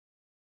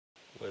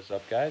What's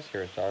up, guys?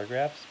 Here's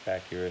Autographs,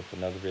 back here with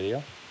another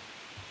video.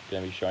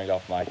 Going to be showing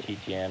off my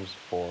TTMs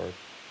for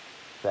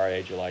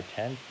Friday, July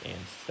 10th and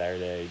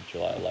Saturday,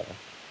 July 11th.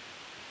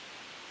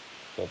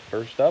 So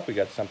first up, we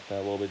got something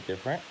a little bit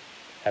different.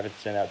 Haven't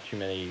sent out too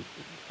many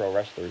pro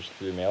wrestlers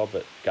through the mail,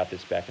 but got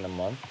this back in a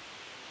month.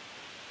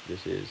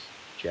 This is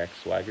Jack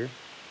Swagger,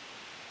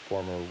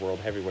 former World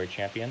Heavyweight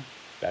Champion,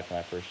 back when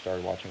I first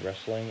started watching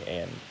wrestling,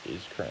 and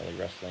is currently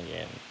wrestling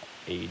in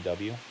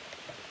AEW.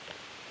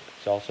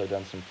 He's also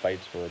done some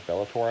fights for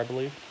Bellator, I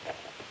believe.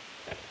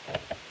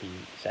 He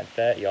sent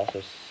that. He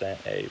also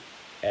sent a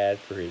ad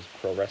for his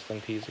Pro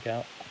Wrestling Tees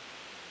account.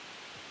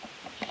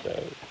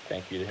 So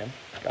thank you to him.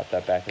 Got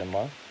that back in a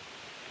month.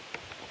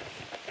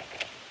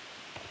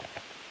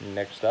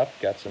 Next up,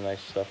 got some nice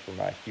stuff for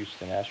my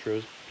Houston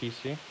Astros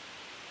PC.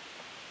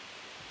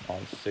 On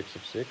 6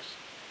 of 6,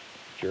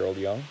 Gerald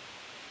Young.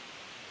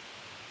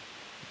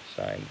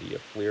 Signed the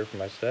Fleer for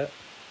my set.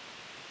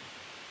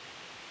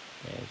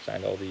 And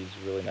signed all these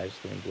really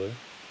nicely in blue.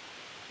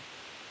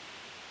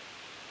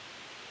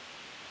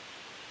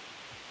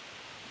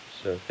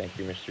 So thank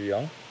you, Mr.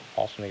 Young.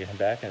 Awesome to get him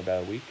back in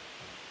about a week.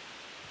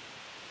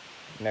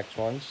 Next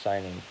one,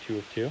 signing 2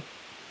 of 2.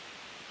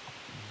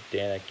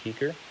 Dana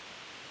Keeker.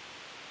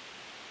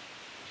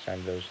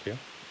 Signed those two, which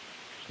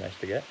is nice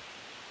to get.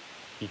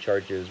 He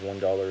charges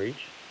 $1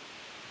 each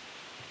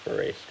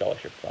for a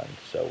scholarship fund,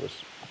 so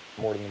was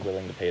more than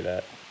willing to pay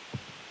that.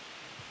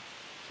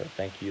 So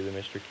thank you to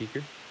Mr.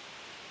 Keeker.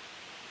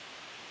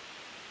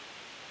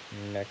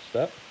 Next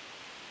up,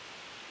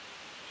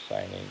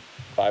 signing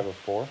 5 of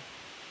 4.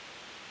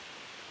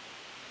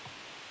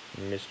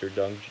 Mr.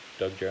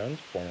 Doug Jones,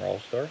 former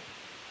All-Star.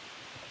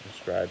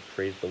 Inscribed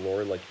 "Praise the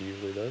Lord" like he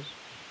usually does.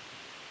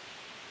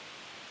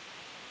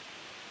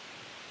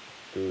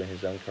 Threw in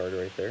his own card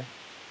right there.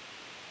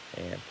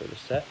 And for the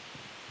set.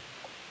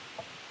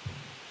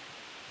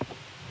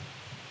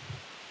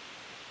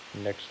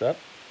 Next up,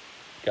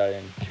 got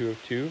in 2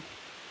 of 2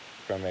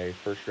 from a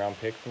first-round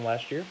pick from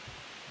last year.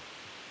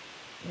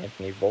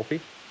 Anthony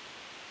Volpe.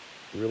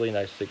 Really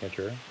nice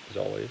signature, as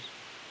always.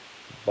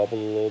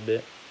 Bubbled a little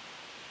bit.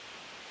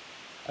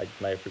 I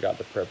might have forgot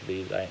to prep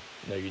these. I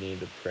know you need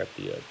to prep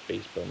the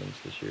base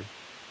Bowmans this year.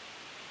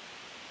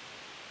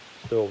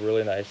 Still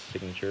really nice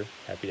signature.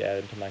 Happy to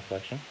add it to my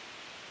collection.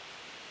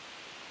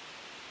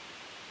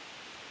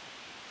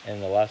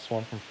 And the last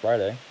one from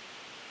Friday.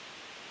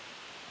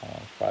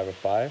 5 of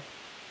 5.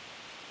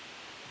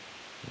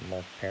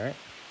 Mark Parent.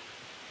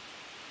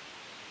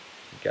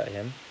 Got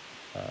him.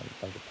 A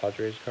bunch of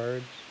Padres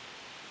cards.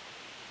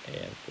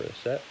 And for the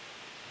set.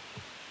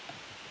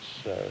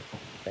 So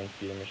thank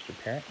you to Mr.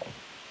 Parent.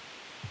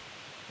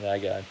 And I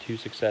got 2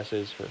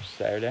 successes for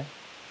Saturday.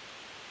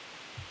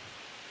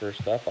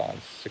 First up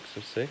on 6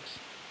 of 6.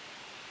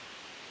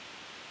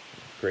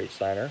 Great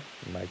signer,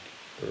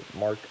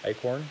 Mark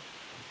Eichhorn.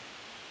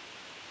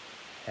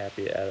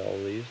 Happy to add all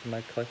these to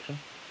my collection.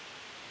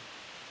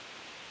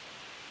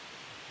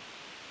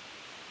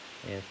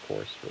 And of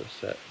course for the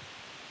set.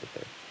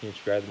 Okay. You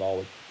inscribe them all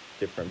with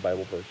different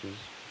Bible verses.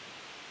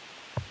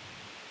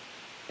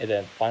 And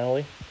then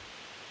finally,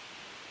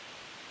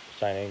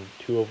 signing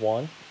 2 of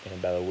 1 in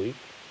about a week.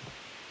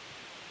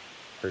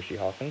 Hershey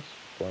Hawkins,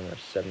 former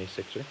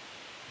 76er.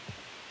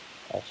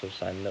 Also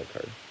signed a note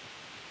card.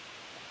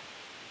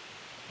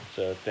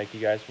 So thank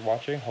you guys for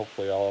watching.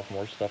 Hopefully I'll have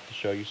more stuff to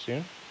show you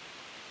soon.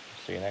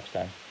 See you next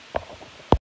time.